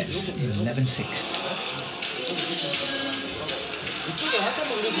 14 minutes, 11-6.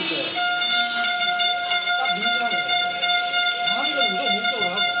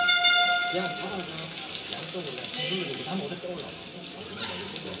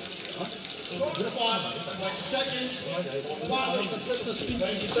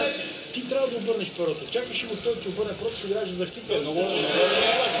 Ти трябва да обърнеш перото. Чакаш и го той, че обърне просто, ще играеш в защита.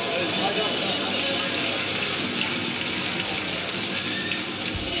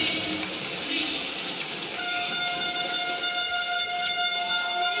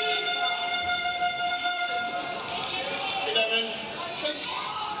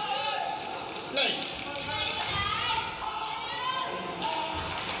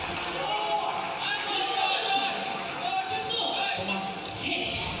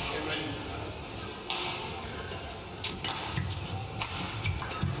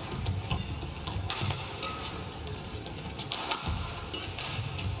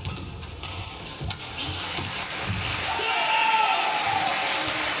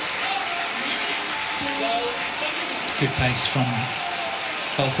 Good pace from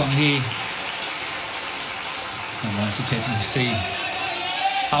Heo Kwanghee. And once again you see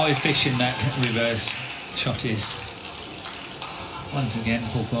how efficient that reverse shot is. Once again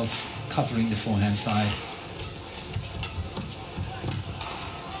Popov covering the forehand side.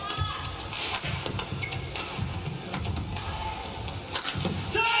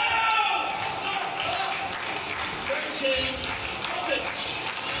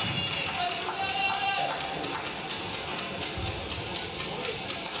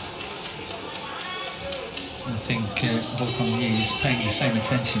 I think Heo Kwanghee is paying the same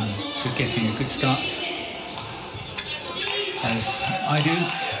attention to getting a good start as I do.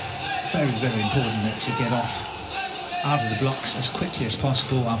 Very, very important that you get off out of the blocks as quickly as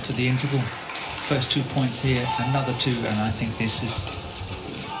possible after the interval. First 2 points here, another 2, and I think this is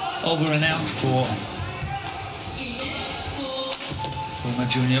over and out for former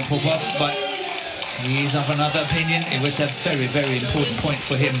junior Popov, but he's of another opinion. It was a very, very important point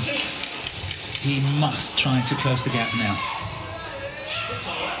for him. He must try to close the gap now.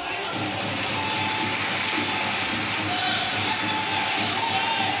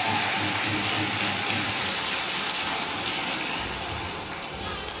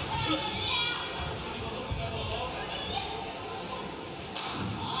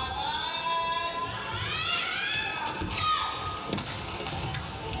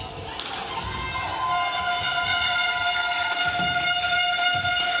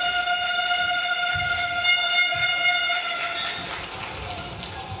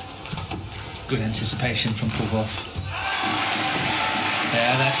 Good anticipation from Popov.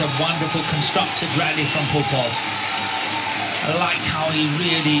 Yeah, that's a wonderful constructed rally from Popov. I liked how he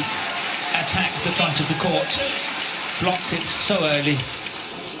really attacked the front of the court, blocked it so early,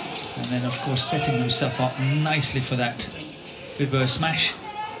 and then of course setting himself up nicely for that reverse smash.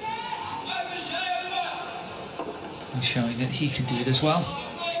 And showing that he can do it as well.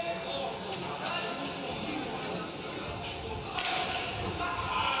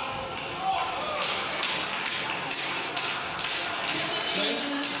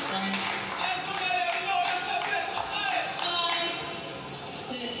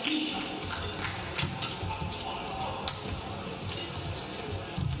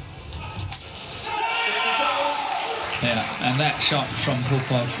 Yeah, and that shot from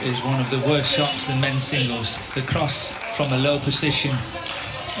Popov is one of the worst shots in men's singles. The cross from a low position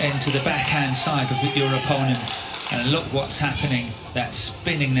into the backhand side of your opponent. And look what's happening. That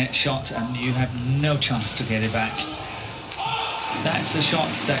spinning net shot, and you have no chance to get it back. That's the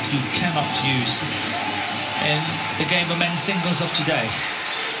shots that you cannot use in the game of men's singles of today.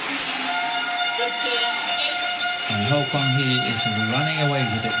 And Heo Kwanghee is running away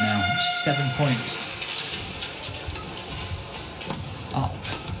with it now. 7 points. Up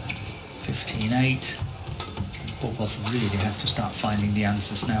 15-8. Popov really have to start finding the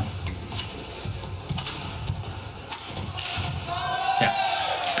answers now. Yeah,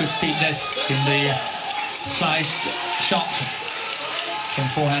 good steepness in the sliced shot from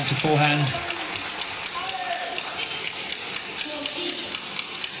forehand to forehand.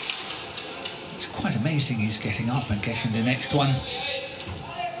 It's quite amazing he's getting up and getting the next one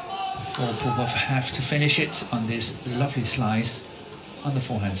before Popov have to finish it on this lovely slice on the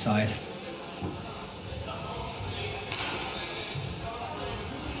forehand side.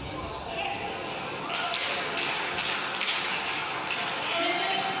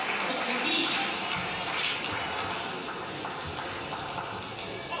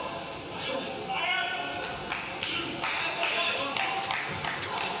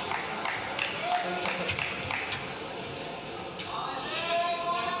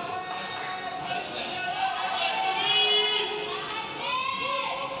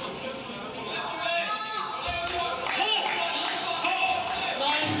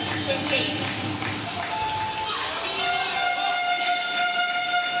 15.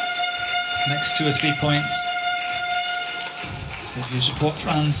 Next 2 or 3 points. With your support,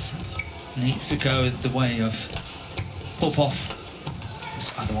 France needs to go the way of Popov.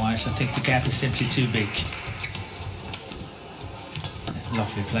 Otherwise, I think the gap is simply too big.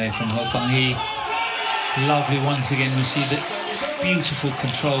 Lovely play from Heo Kwanghee. Lovely once again. We see the beautiful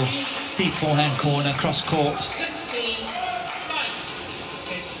control. Deep forehand corner, cross court. 16, 9.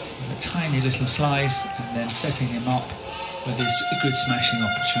 A tiny little slice and then setting him up with his good smashing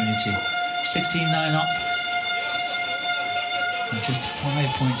opportunity. 16-9 up. And just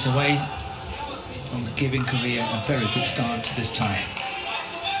 5 points away from giving Korea a very good start to this tie.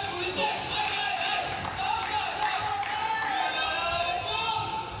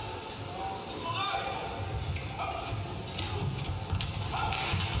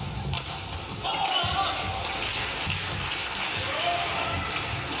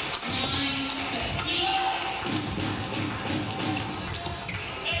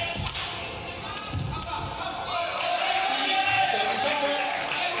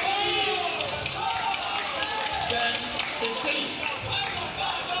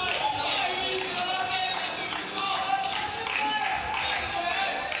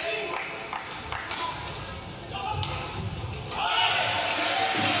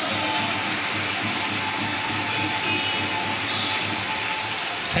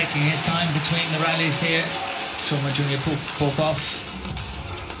 Taking his time between the rallies here, Toma Junior Popov.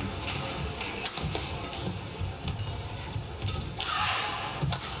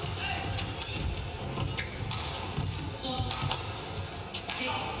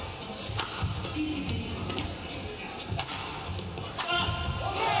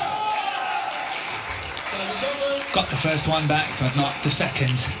 Got the first one back, but not the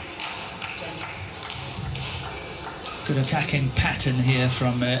second. Good attacking pattern here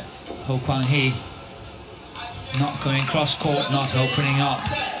from Heo Kwanghee. Not going cross court, not opening up.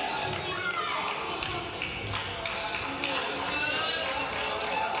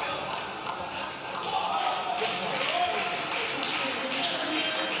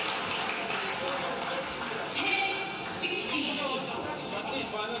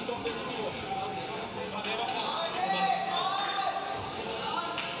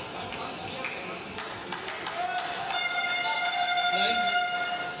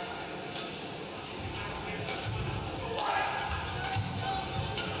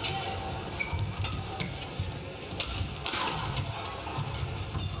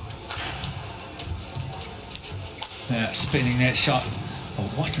 Yeah, spinning net shot. Oh,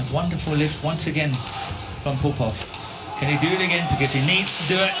 what a wonderful lift once again from Popov. Can he do it again? Because he needs to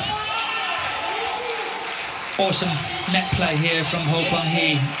do it. Awesome net play here from Heo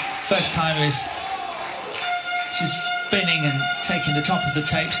Kwanghee. First time is she's spinning and taking the top of the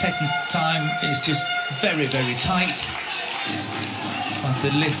tape. Second time is just very, very tight. But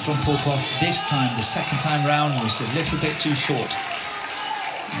the lift from Popov this time, the second time round, was a little bit too short.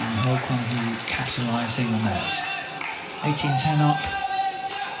 And Heo Kwanghee capitalising on that. 18-10 up.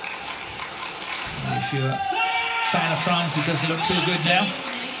 If you're a fan of France, it doesn't look too good now.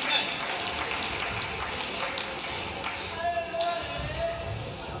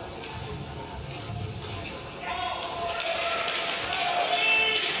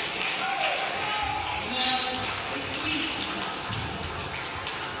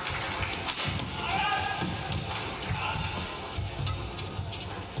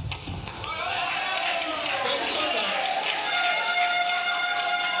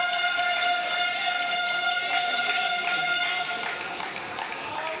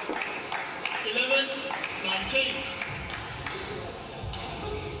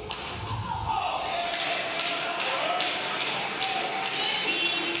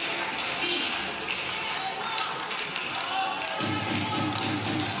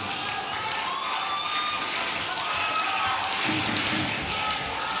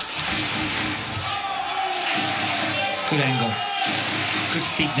 Good angle, good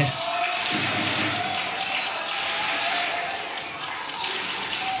steepness.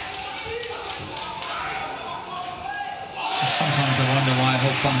 Sometimes I wonder why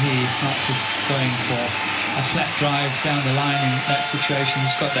Heo Kwanghee is not just going for a flat drive down the line in that situation.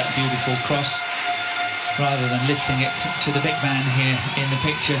 He's got that beautiful cross rather than lifting it to the big man here in the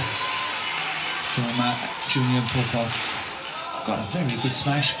picture. Toma Junior Popov got a very good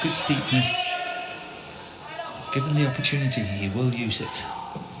smash, good steepness. Given the opportunity, he will use it.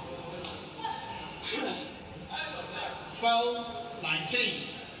 12-19.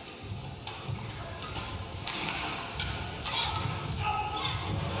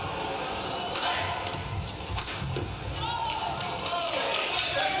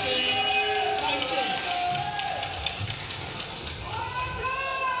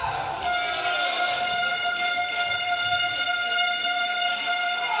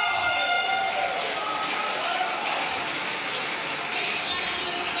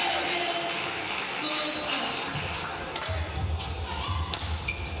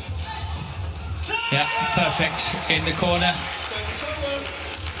 Yeah, perfect in the corner.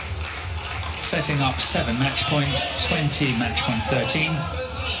 Setting up 7 match point, 20 match point 13.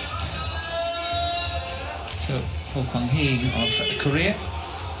 So Heo Kwanghee of Korea.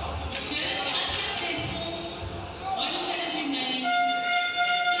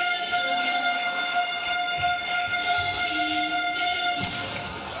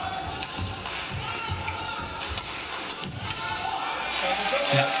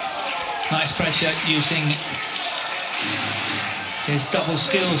 Nice pressure using his double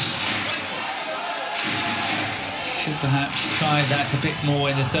skills. Should perhaps try that a bit more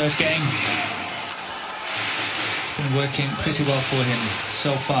in the third game. It's been working pretty well for him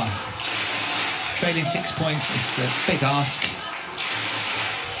so far. Trailing 6 points is a big ask.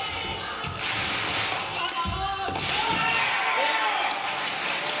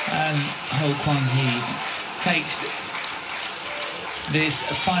 And Heo Kwanghee takes this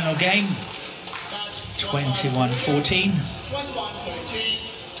final game, 21-14. 21-13.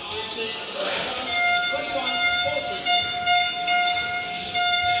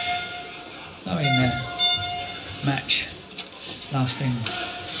 Now in a match lasting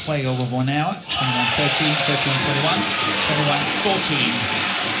way over 1 hour, 21-13, 13-21, 21-14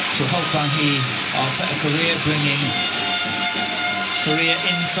 to Heo Kwanghee of Korea, bringing Korea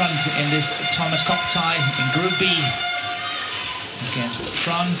in front in this Thomas Cup tie in Group B against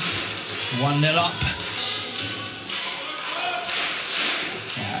France, 1-0 up.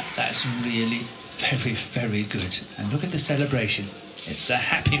 Yeah, that's really very, very good. And look at the celebration. It's a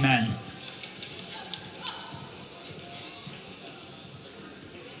happy man.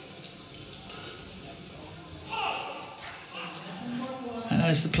 And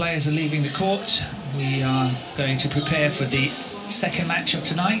as the players are leaving the court, we are going to prepare for the second match of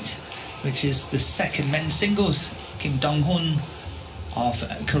tonight, which is the second men's singles. Kim Dong-hun of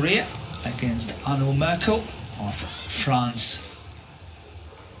Korea against Arnaud Merkel of France.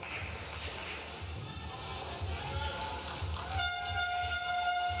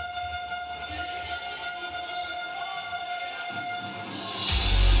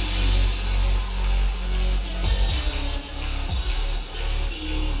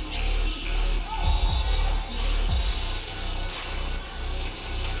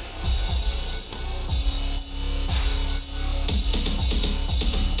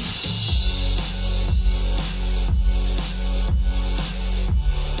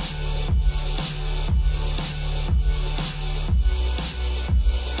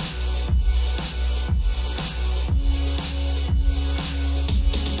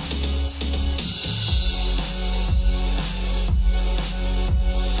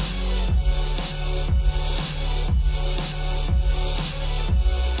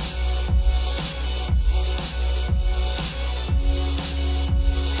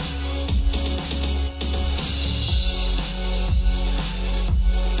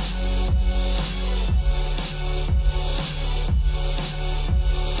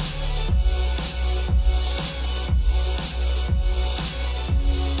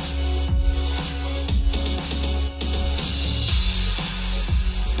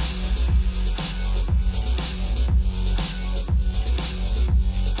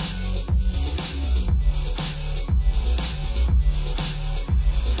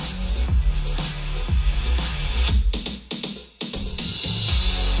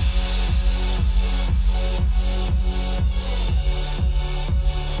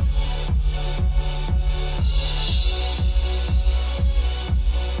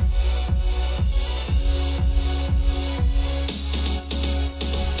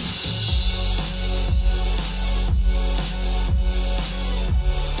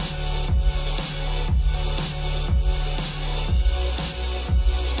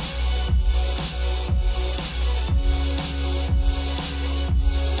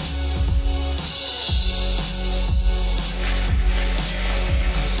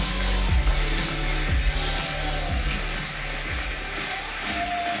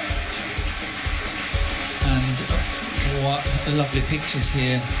 Lovely pictures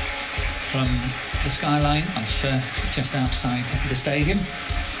here from the skyline of just outside the stadium.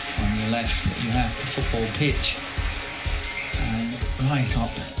 On your left you have the football pitch, and right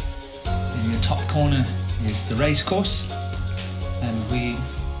up in your top corner is the racecourse, and we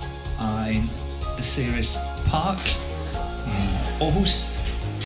are in the Ceres Park in Aarhus.